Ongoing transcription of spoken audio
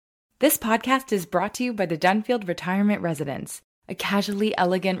This podcast is brought to you by the Dunfield Retirement Residence, a casually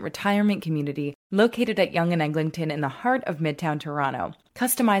elegant retirement community located at Yonge and Eglinton in the heart of Midtown Toronto.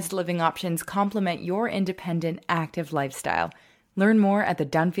 Customized living options complement your independent, active lifestyle. Learn more at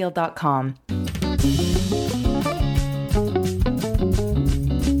thedunfield.com.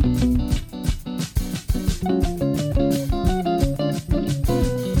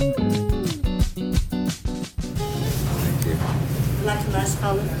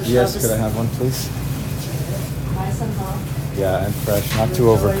 Yes, could I have one, please? Nice and hot. Yeah, and fresh, not too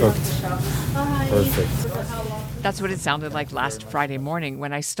overcooked. Perfect. That's what it sounded like last Friday morning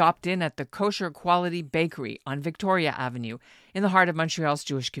when I stopped in at the Kosher Quality Bakery on Victoria Avenue in the heart of Montreal's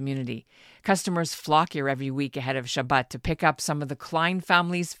Jewish community. Customers flock here every week ahead of Shabbat to pick up some of the Klein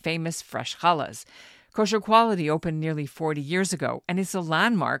family's famous fresh challahs. Kosher Quality opened nearly 40 years ago and is a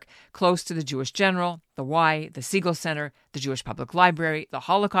landmark close to the Jewish General, the Y, the Siegel Center, the Jewish Public Library, the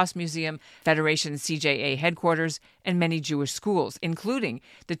Holocaust Museum, Federation CJA headquarters, and many Jewish schools, including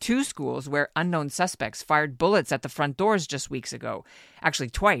the two schools where unknown suspects fired bullets at the front doors just weeks ago. Actually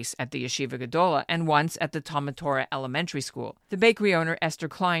twice at the Yeshiva Gedola and once at the Talmud Torah Elementary School. The bakery owner, Esther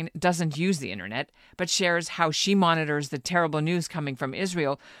Klein, doesn't use the internet, but shares how she monitors the terrible news coming from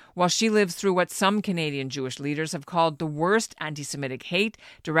Israel while she lives through what some Canadian Jewish leaders have called the worst anti-Semitic hate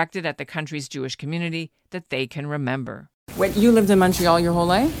directed at the country's Jewish community that they can remember. Wait, you lived in Montreal your whole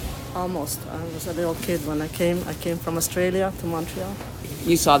life? Almost. I was a little kid when I came. I came from Australia to Montreal.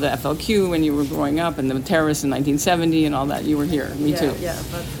 You saw the FLQ when you were growing up and the terrorists in 1970 and all that. You were here. Me too. Yeah,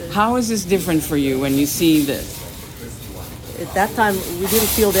 but how is this different for you when you see this? At that time, we didn't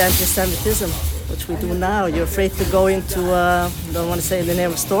feel the antisemitism, which we do now. You're afraid to go into, don't want to say the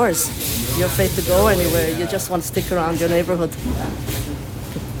name of stores. You're afraid to go anywhere. You just want to stick around your neighborhood.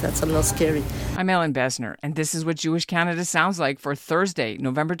 That's a little scary. I'm Ellen Besner, and this is what Jewish Canada sounds like for Thursday,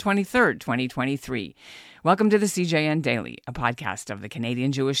 November 23rd, 2023. Welcome to the CJN Daily, a podcast of the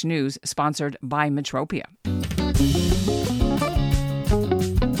Canadian Jewish News, sponsored by Metropia.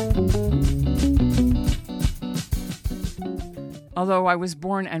 Although I was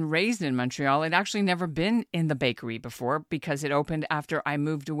born and raised in Montreal, I'd actually never been in the bakery before because it opened after I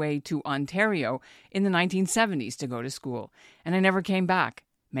moved away to Ontario in the 1970s to go to school, and I never came back.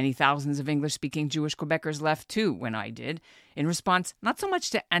 Many thousands of English-speaking Jewish Quebecers left too when I did, in response not so much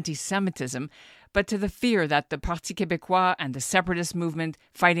to anti-Semitism, but to the fear that the Parti Québécois and the separatist movement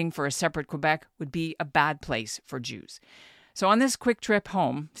fighting for a separate Quebec would be a bad place for Jews. So on this quick trip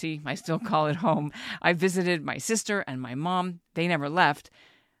home, see, I still call it home, I visited my sister and my mom. They never left.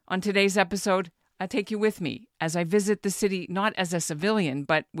 On today's episode, I'll take you with me as I visit the city not as a civilian,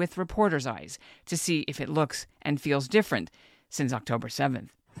 but with reporter's eyes to see if it looks and feels different since October 7th.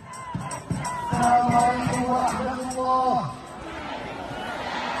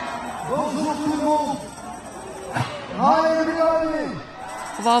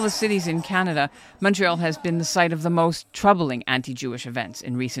 Of all the cities in Canada, Montreal has been the site of the most troubling anti-Jewish events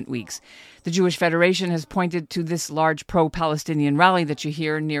in recent weeks. The Jewish Federation has pointed to this large pro-Palestinian rally that you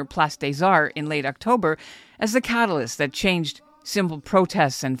hear near Place des Arts in late October as the catalyst that changed simple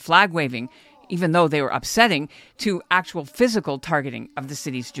protests and flag-waving, even though they were upsetting, to actual physical targeting of the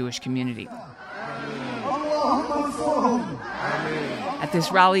city's Jewish community. At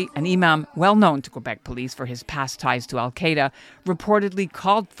this rally, an imam well known to Quebec police for his past ties to al-Qaeda reportedly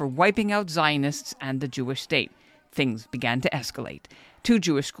called for wiping out Zionists and the Jewish state. Things began to escalate. 2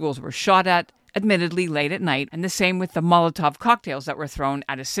 Jewish schools were shot at, admittedly late at night, and the same with the Molotov cocktails that were thrown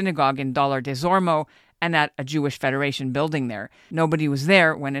at a synagogue in Dollar des Ormeaux and at a Jewish Federation building there. Nobody was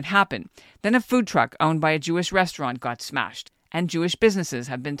there when it happened. Then a food truck owned by a Jewish restaurant got smashed, and Jewish businesses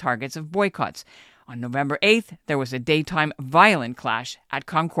have been targets of boycotts. On November 8th, there was a daytime violent clash at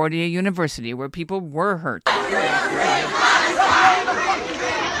Concordia University where people were hurt.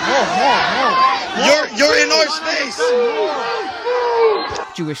 You're in our space!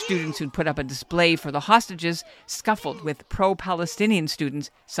 Jewish students who'd put up a display for the hostages scuffled with pro-Palestinian students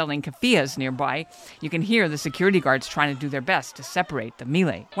selling keffiyehs nearby. You can hear the security guards trying to do their best to separate the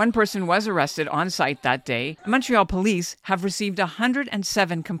melee. One person was arrested on site that day. Montreal police have received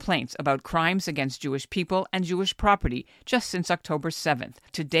 107 complaints about crimes against Jewish people and Jewish property just since October 7th.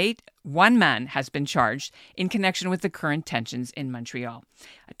 To date, 1 man has been charged in connection with the current tensions in Montreal.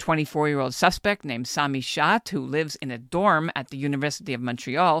 A 24-year-old suspect named Sami Shat, who lives in a dorm at the University of Montreal,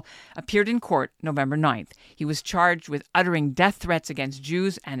 Montreal, appeared in court November 9th. He was charged with uttering death threats against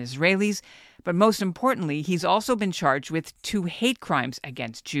Jews and Israelis, but most importantly, he's also been charged with 2 hate crimes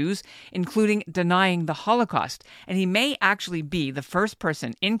against Jews, including denying the Holocaust. And he may actually be the first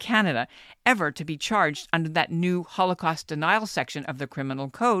person in Canada ever to be charged under that new Holocaust denial section of the Criminal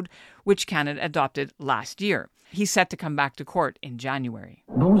Code, which Canada adopted last year. He's set to come back to court in January.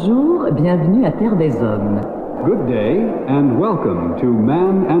 Bonjour, bienvenue à Terre des Hommes. Good day, and welcome to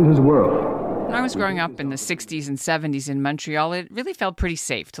Man and His World. When I was growing up in the 60s and 70s in Montreal, it really felt pretty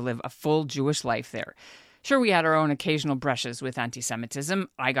safe to live a full Jewish life there. Sure, we had our own occasional brushes with antisemitism.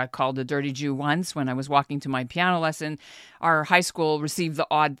 I got called a dirty Jew once when I was walking to my piano lesson. Our high school received the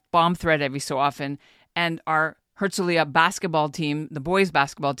odd bomb threat every so often, and our Herzliya basketball team, the boys'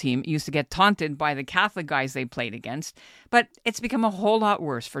 basketball team, used to get taunted by the Catholic guys they played against. But it's become a whole lot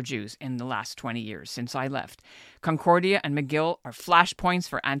worse for Jews in the last 20 years since I left. Concordia and McGill are flashpoints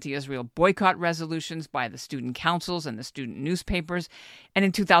for anti-Israel boycott resolutions by the student councils and the student newspapers. And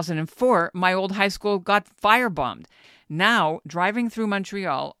in 2004, my old high school got firebombed. Now, driving through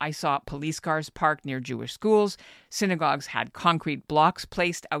Montreal, I saw police cars parked near Jewish schools. Synagogues had concrete blocks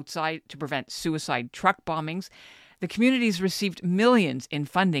placed outside to prevent suicide truck bombings. The community's received millions in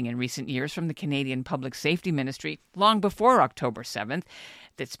funding in recent years from the Canadian Public Safety Ministry, long before October 7th.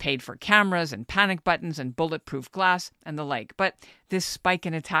 That's paid for cameras and panic buttons and bulletproof glass and the like. But this spike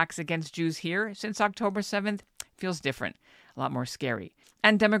in attacks against Jews here since October 7th feels different, a lot more scary.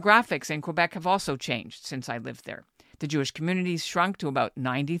 And demographics in Quebec have also changed since I lived there. The Jewish community's shrunk to about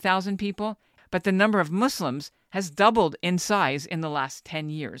 90,000 people, but the number of Muslims has doubled in size in the last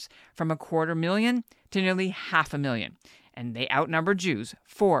 10 years, from 250,000 to nearly 500,000. And they outnumber Jews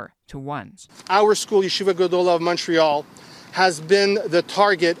 4 to 1. Our school, Yeshiva Gedola of Montreal, has been the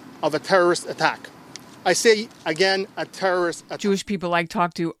target of a terrorist attack. I say again, a terrorist attack. Jewish people I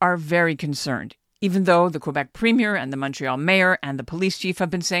talk to are very concerned, even though the Quebec Premier and the Montreal Mayor and the police chief have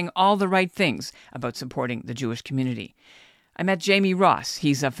been saying all the right things about supporting the Jewish community. I met Jamie Ross.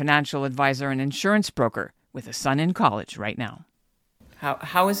 He's a financial advisor and insurance broker with a son in college right now.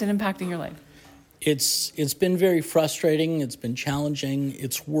 How is it impacting your life? It's been very frustrating. It's been challenging.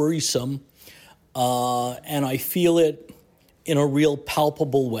 It's worrisome. And I feel it in a real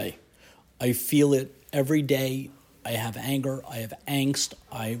palpable way. I feel it every day. I have anger. I have angst.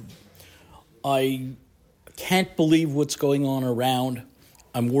 I can't believe what's going on around.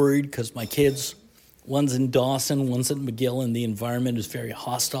 I'm worried because my kids, one's in Dawson, one's at McGill, and the environment is very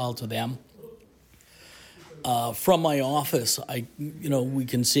hostile to them. From my office, we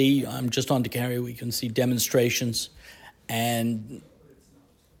can see, I'm just on Dakari, we can see demonstrations, and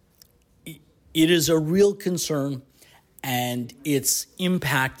it is a real concern, and it's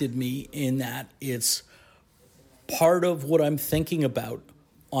impacted me in that it's part of what I'm thinking about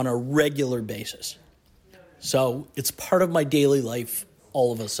on a regular basis. So it's part of my daily life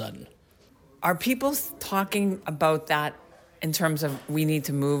all of a sudden. Are people talking about that in terms of we need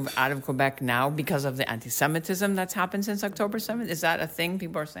to move out of Quebec now because of the anti-Semitism that's happened since October 7th? Is that a thing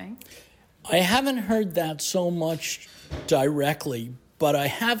people are saying? I haven't heard that so much directly, but I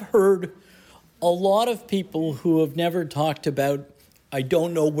have heard a lot of people who have never talked about, I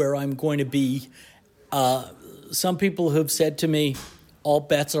don't know where I'm going to be. Some people have said to me, all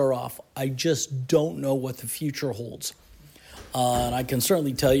bets are off. I just don't know what the future holds. And I can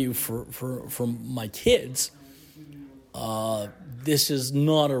certainly tell you for my kids, this is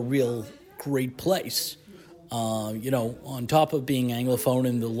not a real great place. On top of being Anglophone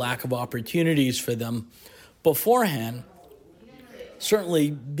and the lack of opportunities for them beforehand,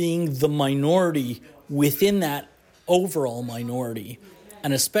 certainly being the minority within that overall minority,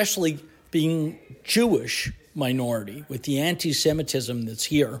 and especially being Jewish minority with the anti-Semitism that's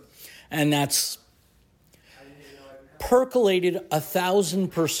here, and that's percolated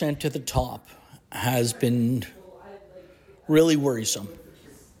 1,000% to the top, has been really worrisome.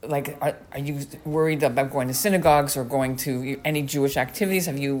 Like, are you worried about going to synagogues or going to any Jewish activities?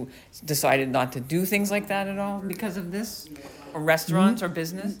 Have you decided not to do things like that at all because of this? Or restaurants or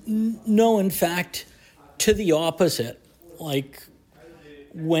business? No, in fact, to the opposite. Like,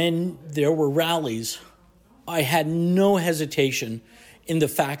 when there were rallies, I had no hesitation in the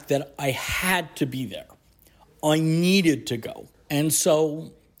fact that I had to be there. I needed to go. And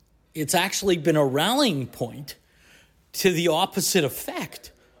so it's actually been a rallying point to the opposite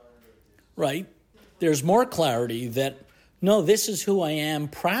effect, right? There's more clarity that, no, this is who I am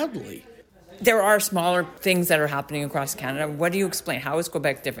proudly. There are smaller things that are happening across Canada. What do you explain? How is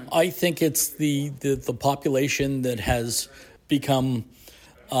Quebec different? I think it's the population that has become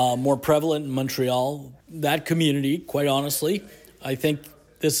more prevalent in Montreal. That community, quite honestly, I think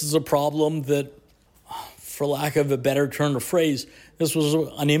this is a problem that, for lack of a better turn of phrase, this was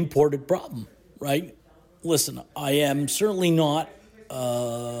an imported problem, right? Listen, I am certainly not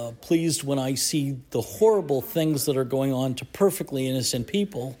pleased when I see the horrible things that are going on to perfectly innocent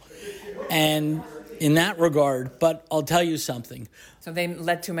people. And in that regard, but I'll tell you something. So they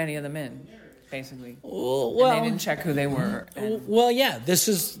let too many of them in, basically. Well, and they didn't check who they were. Well, yeah, this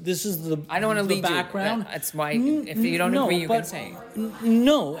is the I don't want to lead background. You. That's why, if you don't agree, you can say.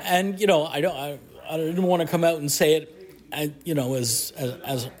 No, and I didn't want to come out and say it,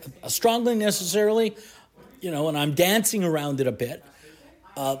 as strongly necessarily, and I'm dancing around it a bit.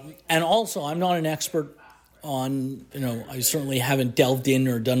 And also, I'm not an expert on, I certainly haven't delved in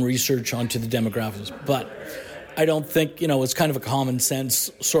or done research onto the demographics, but I don't think, it's kind of a common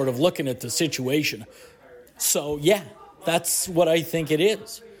sense sort of looking at the situation. So, yeah, that's what I think it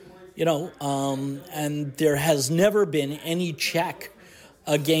is, and there has never been any check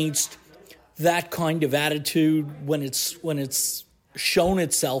against that kind of attitude when it's shown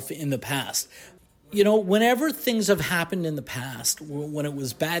itself in the past. Whenever things have happened in the past, when it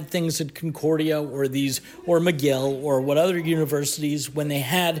was bad things at Concordia or McGill or what other universities, when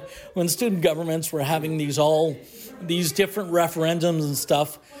student governments were having these different referendums and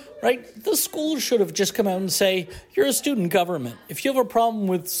stuff, right? The school should have just come out and say, you're a student government. If you have a problem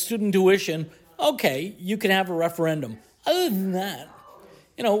with student tuition, okay, you can have a referendum. Other than that,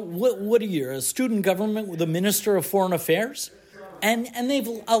 what are you, a student government with a Minister of Foreign Affairs? And they've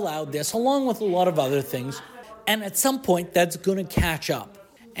allowed this, along with a lot of other things. And at some point, that's going to catch up.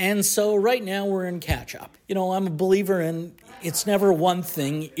 And so right now, we're in catch-up. I'm a believer in it's never one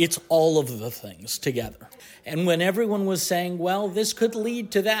thing, it's all of the things together. And when everyone was saying, well, this could lead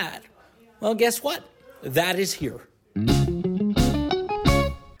to that, well, guess what? That is here.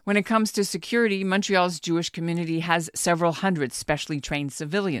 When it comes to security, Montreal's Jewish community has several hundred specially trained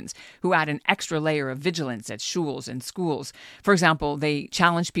civilians who add an extra layer of vigilance at shuls and schools. For example, they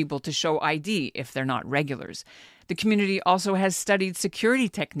challenge people to show ID if they're not regulars. The community also has studied security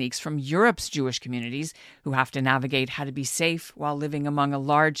techniques from Europe's Jewish communities who have to navigate how to be safe while living among a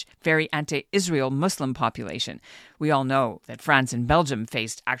large, very anti-Israel Muslim population. We all know that France and Belgium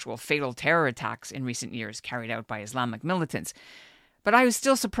faced actual fatal terror attacks in recent years carried out by Islamic militants. But I was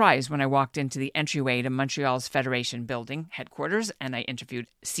still surprised when I walked into the entryway to Montreal's Federation Building headquarters and I interviewed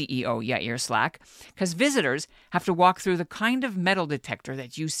CEO Yair Slack, because visitors have to walk through the kind of metal detector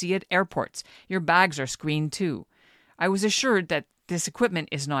that you see at airports. Your bags are screened too. I was assured that this equipment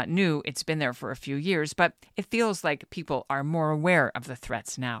is not new, it's been there for a few years, but it feels like people are more aware of the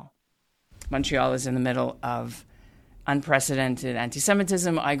threats now. Montreal is in the middle of unprecedented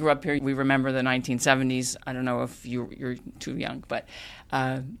anti-Semitism. I grew up here. We remember the 1970s. I don't know if you're too young, but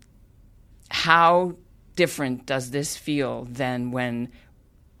how different does this feel than when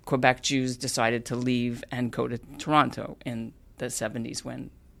Quebec Jews decided to leave and go to Toronto in the 70s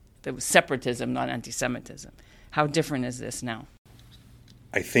when there was separatism, not anti-Semitism? How different is this now?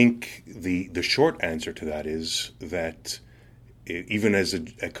 I think the short answer to that is that even as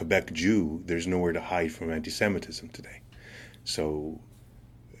a Quebec Jew, there's nowhere to hide from anti-Semitism today. So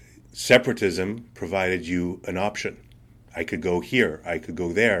separatism provided you an option. I could go here, I could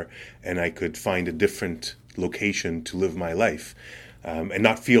go there, and I could find a different location to live my life and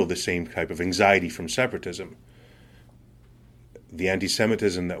not feel the same type of anxiety from separatism. The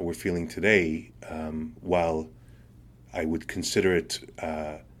anti-Semitism that we're feeling today, while I would consider it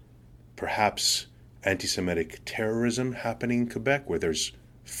perhaps anti-Semitic terrorism happening in Quebec, where there's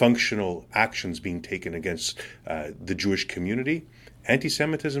functional actions being taken against the Jewish community,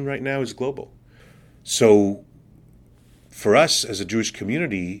 anti-Semitism right now is global. So for us as a Jewish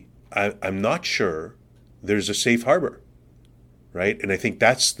community, I'm not sure there's a safe harbor, right? And I think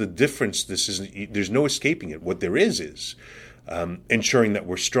that's the difference. There's no escaping it. What there is ensuring that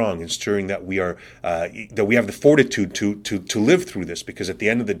we're strong, ensuring that we are that we have the fortitude to live through this, because at the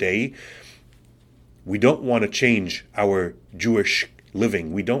end of the day, we don't want to change our Jewish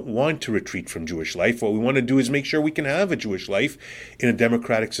living. We don't want to retreat from Jewish life. What we want to do is make sure we can have a Jewish life in a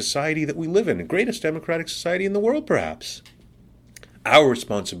democratic society that we live in, the greatest democratic society in the world, perhaps. Our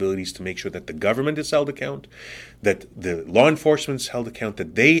responsibility is to make sure that the government is held account, that the law enforcement is held account,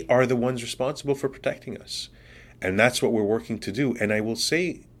 that they are the ones responsible for protecting us. And that's what we're working to do. And I will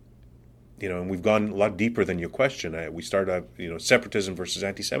say, and we've gone a lot deeper than your question. We started out, separatism versus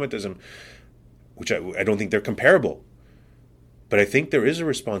anti-Semitism, which I don't think they're comparable. But I think there is a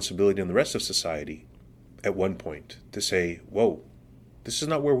responsibility on the rest of society at one point to say, whoa, this is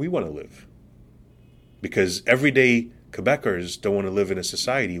not where we want to live. Because everyday Quebecers don't want to live in a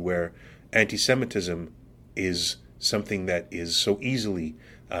society where anti-Semitism is something that is so easily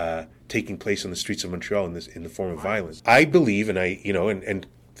taking place on the streets of Montreal in the form of violence. I believe, and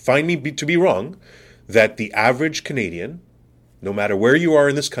find me to be wrong, that the average Canadian, no matter where you are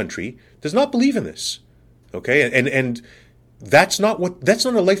in this country, does not believe in this. Okay, and that's not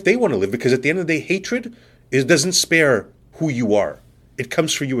a life they want to live, because at the end of the day, hatred doesn't spare who you are. It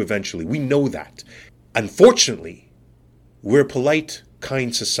comes for you eventually. We know that. Unfortunately, we're a polite,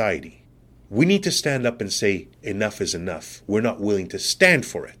 kind society. We need to stand up and say, enough is enough. We're not willing to stand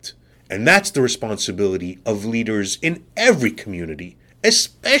for it. And that's the responsibility of leaders in every community,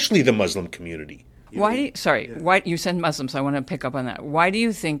 especially the Muslim community. Why you said Muslims, I want to pick up on that. Why do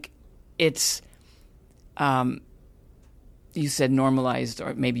you think it's, you said normalized,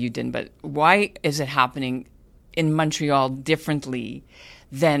 or maybe you didn't, but why is it happening in Montreal differently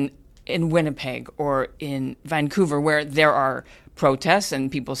than in Winnipeg or in Vancouver, where there are protests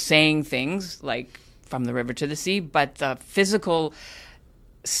and people saying things like from the river to the sea, but the physical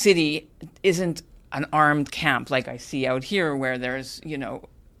city isn't an armed camp like I see out here, where there's,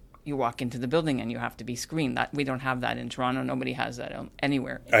 you walk into the building and you have to be screened. That we don't have that in Toronto. Nobody has that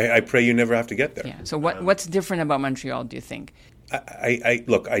anywhere. I pray you never have to get there. Yeah. So what's different about Montreal, do you think?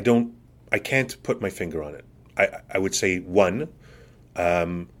 Look, I can't put my finger on it. I would say, one,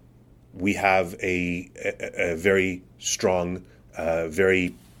 we have a very strong,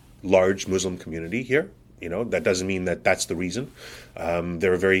 very large Muslim community here. That doesn't mean that that's the reason.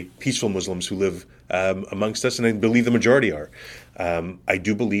 There are very peaceful Muslims who live amongst us, and I believe the majority are. I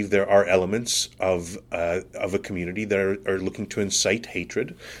do believe there are elements of a community that are looking to incite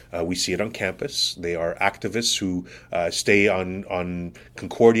hatred. We see it on campus. They are activists who stay on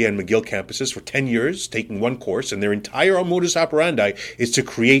Concordia and McGill campuses for 10 years, taking one course, and their entire modus operandi is to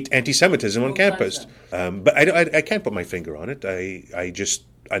create anti-Semitism on campus. But I can't put my finger on it.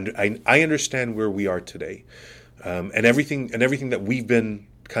 I understand where we are today, and everything that we've been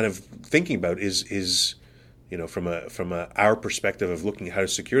kind of thinking about is from our perspective of looking at how to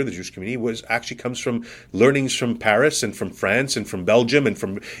secure the Jewish community comes from learnings from Paris and from France and from Belgium and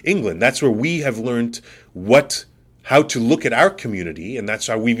from England. That's where we have learned how to look at our community, and that's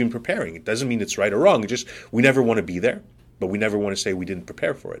how we've been preparing. It doesn't mean it's right or wrong. It's just we never want to be there, but we never want to say we didn't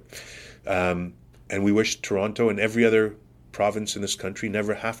prepare for it. And we wish Toronto and every other province in this country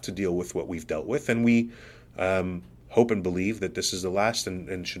never have to deal with what we've dealt with, and we hope and believe that this is the last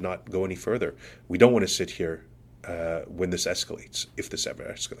and should not go any further. We don't want to sit here when this escalates, if this ever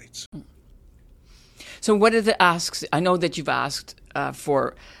escalates. So what are the asks? I know that you've asked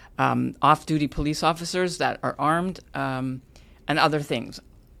for off-duty police officers that are armed and other things.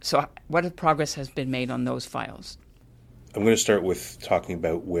 So what progress has been made on those files? I'm going to start with talking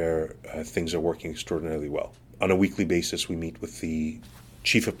about where things are working extraordinarily well. On a weekly basis, we meet with the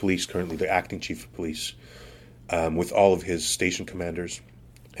chief of police, currently the acting chief of police, with all of his station commanders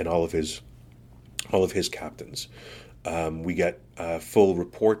and all of his captains. We get full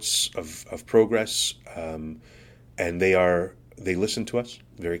reports of progress, and they listen to us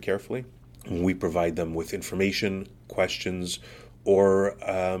very carefully. We provide them with information, questions, or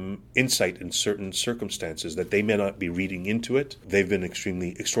insight in certain circumstances that they may not be reading into it. They've been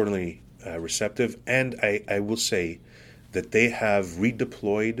extraordinarily receptive, and I will say that they have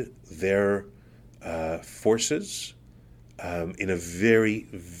redeployed their forces in a very,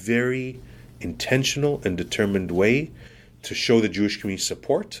 very intentional and determined way to show the Jewish community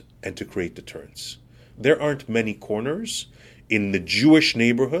support and to create deterrence. There aren't many corners in the Jewish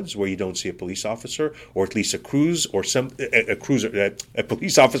neighborhoods where you don't see a police officer, or at least a police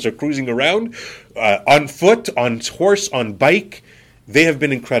officer cruising around on foot, on horse, on bike. They have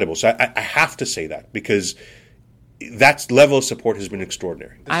been incredible. So I have to say that, because that level of support has been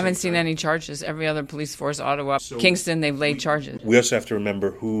extraordinary. I haven't seen any charges. Every other police force, Ottawa, Kingston, they've laid charges. We also have to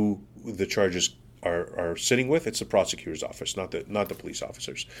remember who the charges are sitting with. It's the prosecutor's office, not the police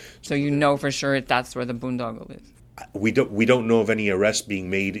officers. So you know for sure that's where the boondoggle is. We don't know of any arrests being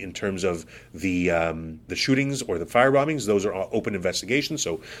made in terms of the shootings or the fire bombings. Those are all open investigations,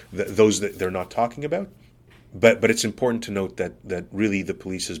 so those that they're not talking about. But it's important to note that really the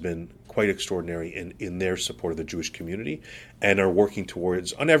police has been quite extraordinary in their support of the Jewish community, and are working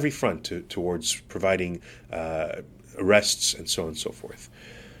on every front towards providing arrests and so on and so forth.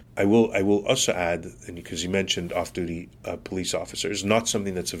 I will also add, and because you mentioned off-duty police officers, not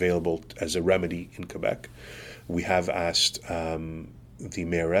something that's available as a remedy in Quebec. We have asked the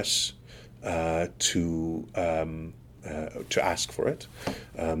mayoress to to ask for it.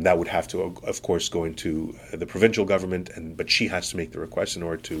 That would have to, of course, go into the provincial government, but she has to make the request in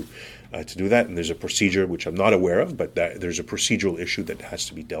order to do that. And there's a procedure which I'm not aware of, but there's a procedural issue that has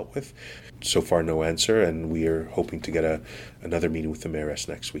to be dealt with. So far, no answer, and we are hoping to get another meeting with the mayoress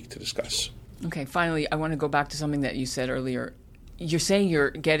next week to discuss. Okay, finally, I want to go back to something that you said earlier. You're saying you're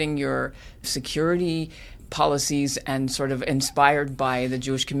getting your security policies and sort of inspired by the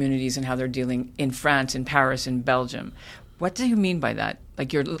Jewish communities and how they're dealing in France, in Paris, in Belgium. What do you mean by that?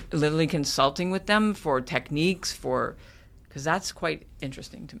 Like you're literally consulting with them for techniques, because that's quite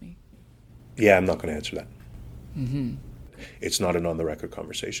interesting to me. Yeah, I'm not going to answer that. Mm-hmm. It's not an on-the-record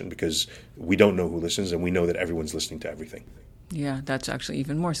conversation because we don't know who listens, and we know that everyone's listening to everything. Yeah, that's actually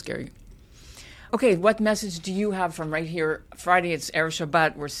even more scary. Okay, what message do you have from right here? Friday, it's Erev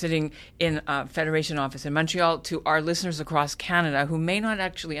Shabbat. We're sitting in a Federation office in Montreal to our listeners across Canada who may not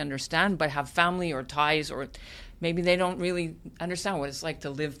actually understand but have family or ties, or maybe they don't really understand what it's like to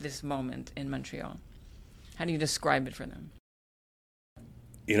live this moment in Montreal. How do you describe it for them?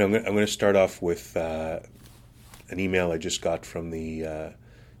 You know, I'm going to start off with an email I just got from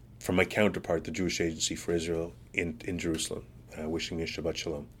my counterpart, the Jewish Agency for Israel in Jerusalem, wishing me a Shabbat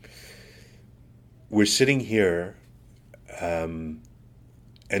Shalom. We're sitting here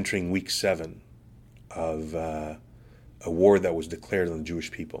entering week 7 of a war that was declared on the Jewish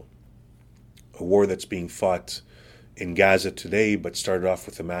people. A war that's being fought in Gaza today, but started off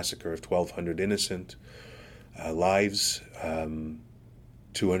with a massacre of 1,200 innocent lives,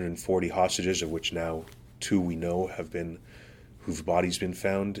 240 hostages, of which now 2 we know whose bodies been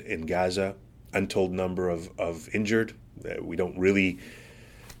found in Gaza, untold number of injured. We don't really...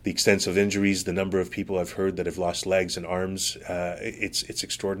 The extent of injuries, the number of people I've heard that have lost legs and arms, it's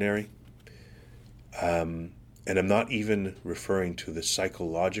extraordinary. And I'm not even referring to the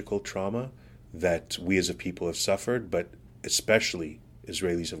psychological trauma that we as a people have suffered, but especially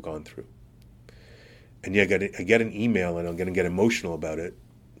Israelis have gone through. And yet I get an email, and I'm going to get emotional about it,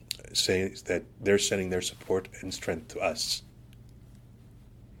 saying that they're sending their support and strength to us.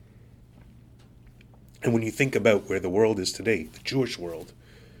 And when you think about where the world is today, the Jewish world,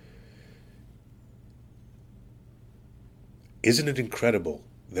 isn't it incredible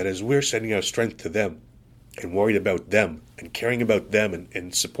that as we're sending our strength to them and worried about them and caring about them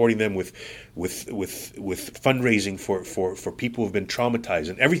and supporting them with fundraising for people who've been traumatized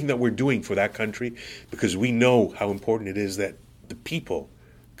and everything that we're doing for that country, because we know how important it is that the people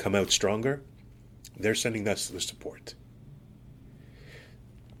come out stronger, they're sending us the support.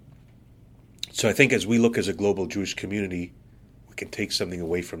 So I think as we look as a global Jewish community, we can take something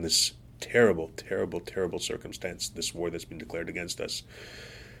away from this terrible, terrible, terrible circumstance, this war that's been declared against us,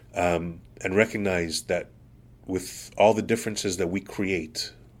 and recognize that with all the differences that we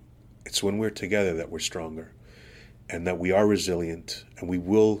create, it's when we're together that we're stronger, and that we are resilient, and we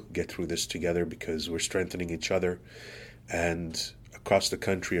will get through this together because we're strengthening each other. And across the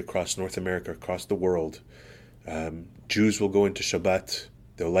country, across North America, across the world, Jews will go into Shabbat,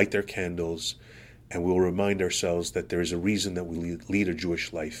 they'll light their candles, and we'll remind ourselves that there is a reason that we lead a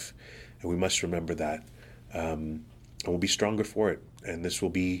Jewish life. And we must remember that. And we'll be stronger for it. And this will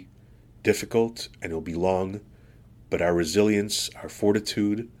be difficult and it'll be long. But our resilience, our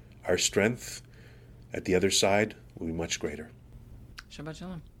fortitude, our strength at the other side will be much greater. Shabbat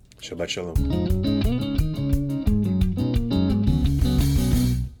Shalom. Shabbat Shalom.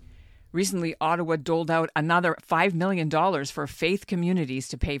 Recently, Ottawa doled out another $5 million for faith communities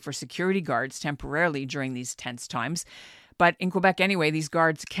to pay for security guards temporarily during these tense times. But in Quebec anyway, these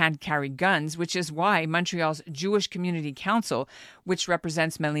guards can't carry guns, which is why Montreal's Jewish Community Council, which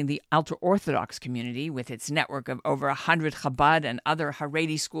represents mainly the ultra-Orthodox community with its network of over 100 Chabad and other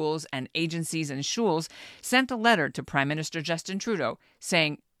Haredi schools and agencies and shuls, sent a letter to Prime Minister Justin Trudeau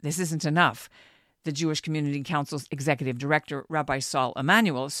saying this isn't enough. The Jewish Community Council's executive director, Rabbi Saul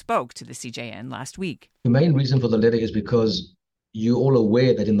Emanuel, spoke to the CJN last week. The main reason for the letter is because you're all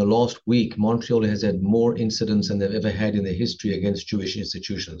aware that in the last week, Montreal has had more incidents than they've ever had in their history against Jewish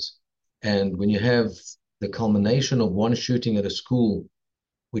institutions. And when you have the culmination of one shooting at a school,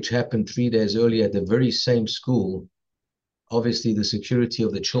 which happened 3 days earlier at the very same school, obviously the security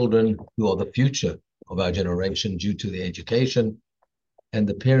of the children, who are the future of our generation due to their education, and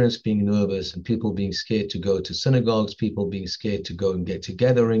the parents being nervous and people being scared to go to synagogues, people being scared to go and get to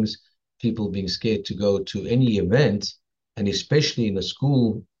gatherings, people being scared to go to any event, and especially in a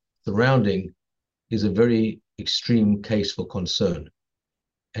school surrounding, is a very extreme case for concern.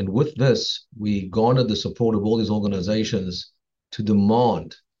 And with this, we garnered the support of all these organizations to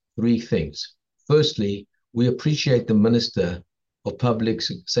demand 3 things. Firstly, we appreciate the minister of public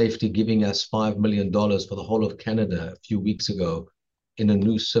safety giving us $5 million for the whole of Canada a few weeks ago in a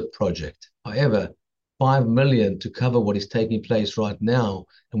new SIP project. However, $5 million to cover what is taking place right now,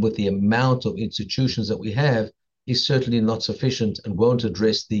 and with the amount of institutions that we have, is certainly not sufficient and won't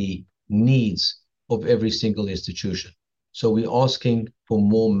address the needs of every single institution. So we're asking for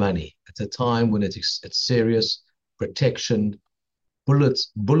more money at a time when it's serious. Protection,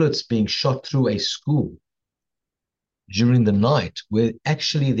 bullets being shot through a school during the night, where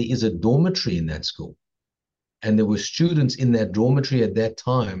actually there is a dormitory in that school, and there were students in that dormitory at that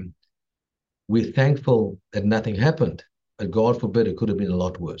time. We're thankful that nothing happened, but God forbid it could have been a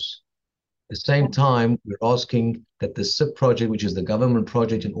lot worse. At the same time, we're asking that the SIP project, which is the government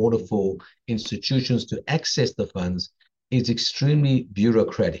project in order for institutions to access the funds, is extremely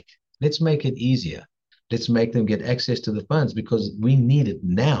bureaucratic. Let's make it easier. Let's make them get access to the funds, because we need it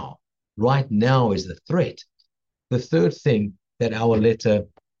now. Right now is the threat. The third thing that our letter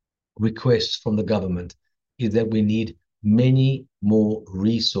requests from the government is that we need many more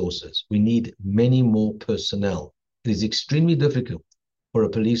resources. We need many more personnel. It is extremely difficult for a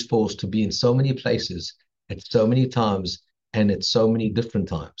police force to be in so many places at so many times and at so many different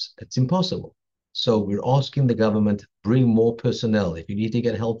times. It's impossible. So we're asking the government, bring more personnel. If you need to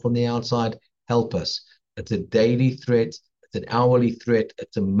get help from the outside, help us. It's a daily threat. It's an hourly threat.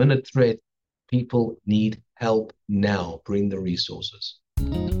 It's a minute threat. People need help now. Bring the resources.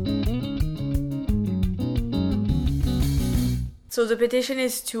 So the petition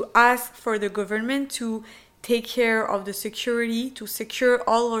is to ask for the government to take care of the security, to secure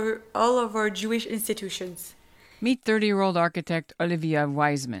all of our Jewish institutions. Meet 30-year-old architect Olivia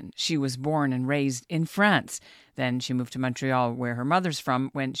Wiseman. She was born and raised in France. Then she moved to Montreal, where her mother's from,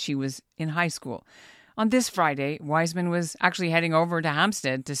 when she was in high school. On this Friday, Wiseman was actually heading over to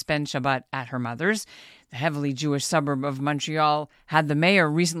Hampstead to spend Shabbat at her mother's. The heavily Jewish suburb of Montreal had the mayor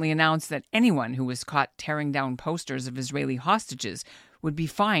recently announced that anyone who was caught tearing down posters of Israeli hostages would be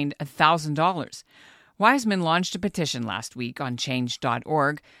fined $1,000. Wiseman launched a petition last week on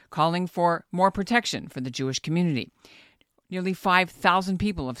change.org calling for more protection for the Jewish community. Nearly 5,000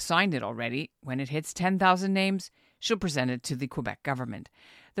 people have signed it already. When it hits 10,000 names, she'll present it to the Quebec government.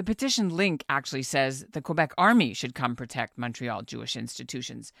 The petition link actually says the Quebec Army should come protect Montreal Jewish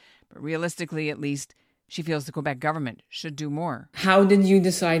institutions. But realistically, at least, she feels the Quebec government should do more. How did you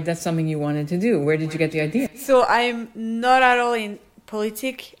decide that's something you wanted to do? Where did you get the idea? So I'm not at all in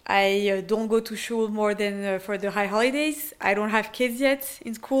politics. I don't go to school more than for the high holidays. I don't have kids yet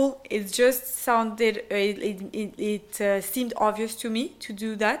in school. It just sounded, it seemed obvious to me to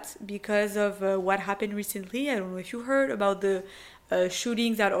do that because of what happened recently. I don't know if you heard about the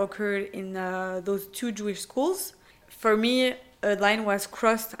shootings that occurred in those two Jewish schools. For me, a line was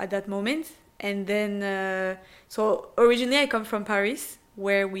crossed at that moment. And then, so originally I come from Paris,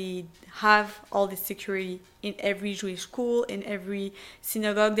 where we have all this security in every Jewish school, in every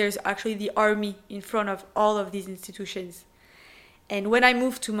synagogue. There's actually the army in front of all of these institutions. And when I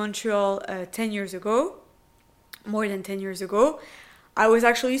moved to Montreal 10 years ago, more than 10 years ago, I was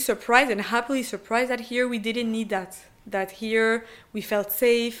actually surprised and happily surprised that here we didn't need that. That here we felt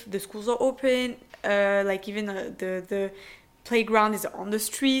safe, the schools are open, like even the playground is on the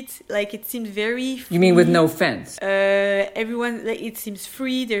street. Like it seems very free. You mean with no fence? Everyone, like, it seems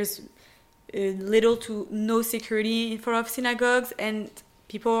free. There's little to no security in front of synagogues, and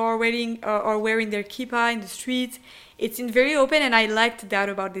people are wearing their kippah in the streets. It seemed very open, and I liked that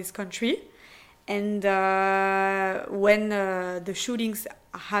about this country. And when the shootings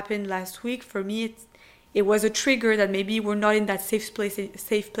happened last week, for me, it was a trigger that maybe we're not in that safe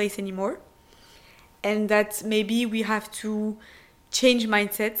place anymore. And that maybe we have to change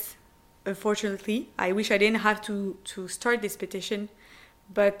mindsets, unfortunately. I wish I didn't have to start this petition.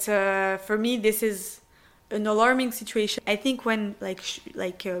 But for me, this is an alarming situation. I think when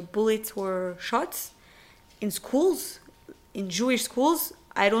bullets were shot in schools, in Jewish schools,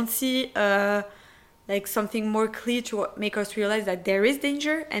 I don't see something more clear to make us realize that there is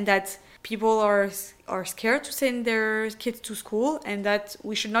danger and that people are scared to send their kids to school, and that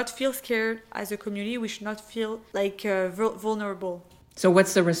we should not feel scared as a community. We should not feel vulnerable. So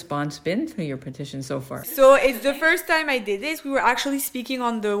what's the response been to your petition so far? So it's the first time I did this. We were actually speaking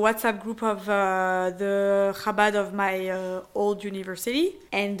on the WhatsApp group of the Chabad of my old university.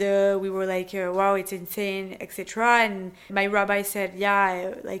 And we were like, wow, it's insane, etc. And my rabbi said,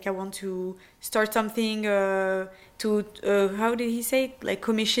 yeah, I want to start something how did he say it? Like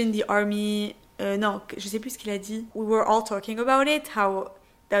commission the army. Non, je sais plus ce qu'il a dit. We were all talking about it, how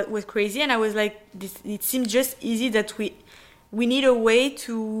that was crazy. And I was like, it seemed just easy that we need a way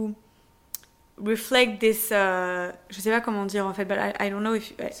to reflect this, je sais pas comment dire en fait, but I don't know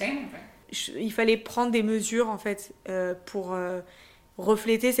if... Il fallait prendre des mesures en fait pour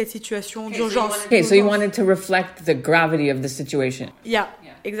refléter cette situation d'urgence. So you wanted to reflect the gravity of the situation. Yeah,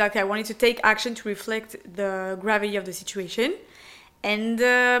 exactly. I wanted to take action to reflect the gravity of the situation. And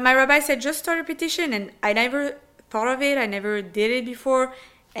my rabbi said, just start a petition. And I never thought of it. I never did it before.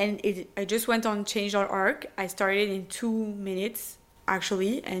 And I just went on change.org. I started in 2 minutes,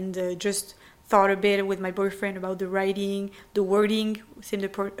 actually, and just thought a bit with my boyfriend about the writing, the wording seemed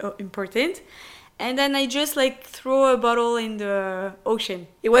important. And then I just throw a bottle in the ocean.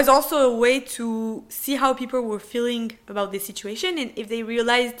 It was also a way to see how people were feeling about the situation and if they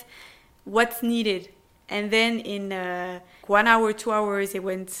realized what's needed. And then in 1 hour, 2 hours, it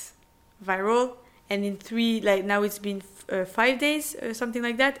went viral. And in 3, now it's been 5 days or something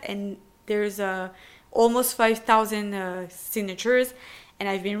like that. And there's almost 5,000 signatures. And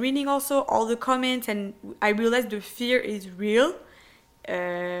I've been reading also all the comments, and I realized the fear is real.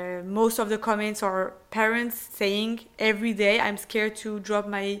 Most of the comments are parents saying, every day I'm scared to drop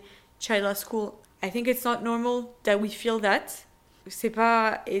my child at school. I think it's not normal that we feel that.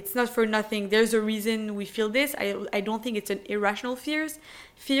 It's not for nothing. There's a reason we feel this. I don't think it's an irrational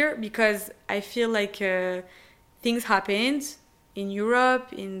fear because I feel like things happened in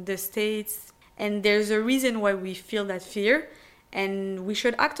Europe, in the States, and there's a reason why we feel that fear. And we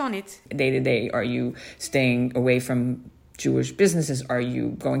should act on it. Day to day, are you staying away from Jewish businesses? Are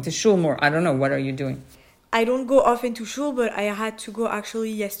you going to shul more? I don't know. What are you doing? I don't go often to shul, but I had to go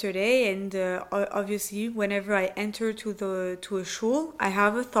actually yesterday. And obviously, whenever I enter to a shul, I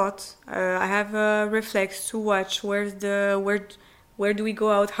have a thought. I have a reflex to watch. Where do we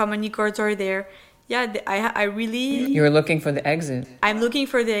go out? How many guards are there? Yeah, I really... You're looking for the exit. I'm looking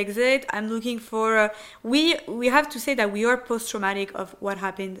for the exit. I'm looking for... We have to say that we are post-traumatic of what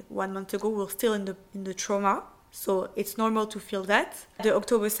happened 1 month ago. We're still in the trauma. So it's normal to feel that. The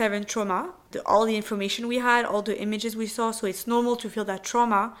October 7th trauma, all the information we had, all the images we saw. So it's normal to feel that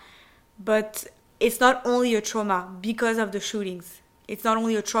trauma. But it's not only a trauma because of the shootings. It's not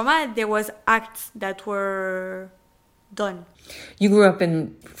only a trauma. There was acts that were done. You grew up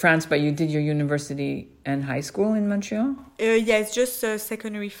in France, but you did your university and high school in Montreal? Yeah, it's just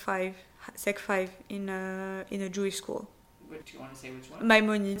secondary 5, Sec 5 in a Jewish school. What do you want to say? Which one?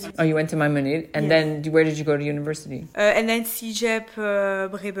 Maïmonide. Oh, you went to Maïmonide, and then where did you go to university? And then Cégep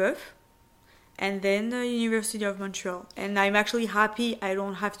Brébeuf, and then University of Montreal. And I'm actually happy I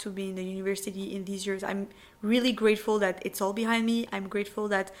don't have to be in the university in these years. I'm really grateful that it's all behind me. I'm grateful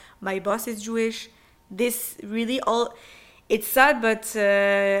that my boss is Jewish. This really all... It's sad, but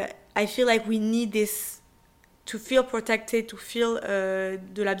I feel like we need this to feel protected, to feel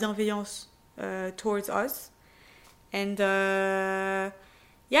de la bienveillance towards us. And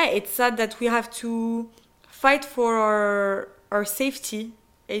it's sad that we have to fight for our safety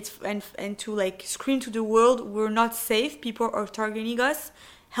and to scream to the world, we're not safe, people are targeting us,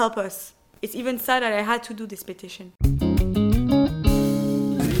 help us. It's even sad that I had to do this petition.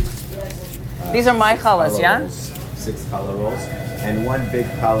 These are my challahs, yeah? 6 challah rolls, and 1 big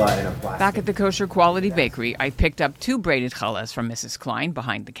challah in a plastic. Back at the Kosher Quality Bakery, I picked up 2 braided challahs from Mrs. Klein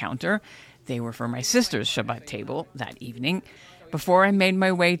behind the counter. They were for my sister's Shabbat table that evening. Before I made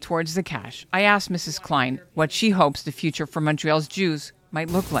my way towards the cash, I asked Mrs. Klein what she hopes the future for Montreal's Jews might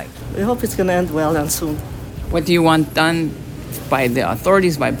look like. We hope it's going to end well and soon. What do you want done by the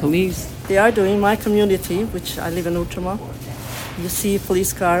authorities, by police? They are doing my community, which I live in Outremont. You see a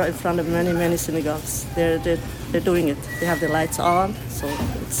police car in front of many, many synagogues. They're doing it. They have the lights on, so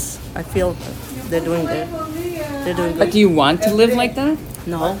I feel they're doing good. But do you want to live like that?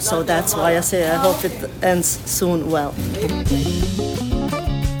 No, so that's why I say I hope it ends soon well.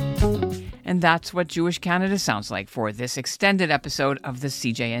 And that's what Jewish Canada sounds like for this extended episode of the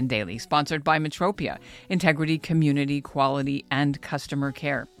CJN Daily, sponsored by Metropia, Integrity, Community, Quality, and Customer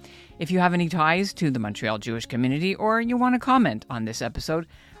Care. If you have any ties to the Montreal Jewish community or you want to comment on this episode,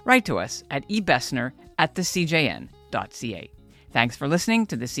 write to us at ebessner@thecjn.ca. Thanks for listening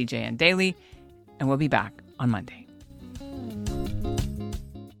to the CJN Daily, and we'll be back on Monday.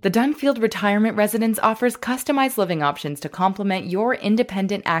 The Dunfield Retirement Residence offers customized living options to complement your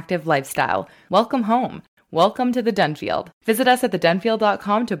independent, active lifestyle. Welcome home. Welcome to the Dunfield. Visit us at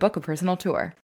thedunfield.com to book a personal tour.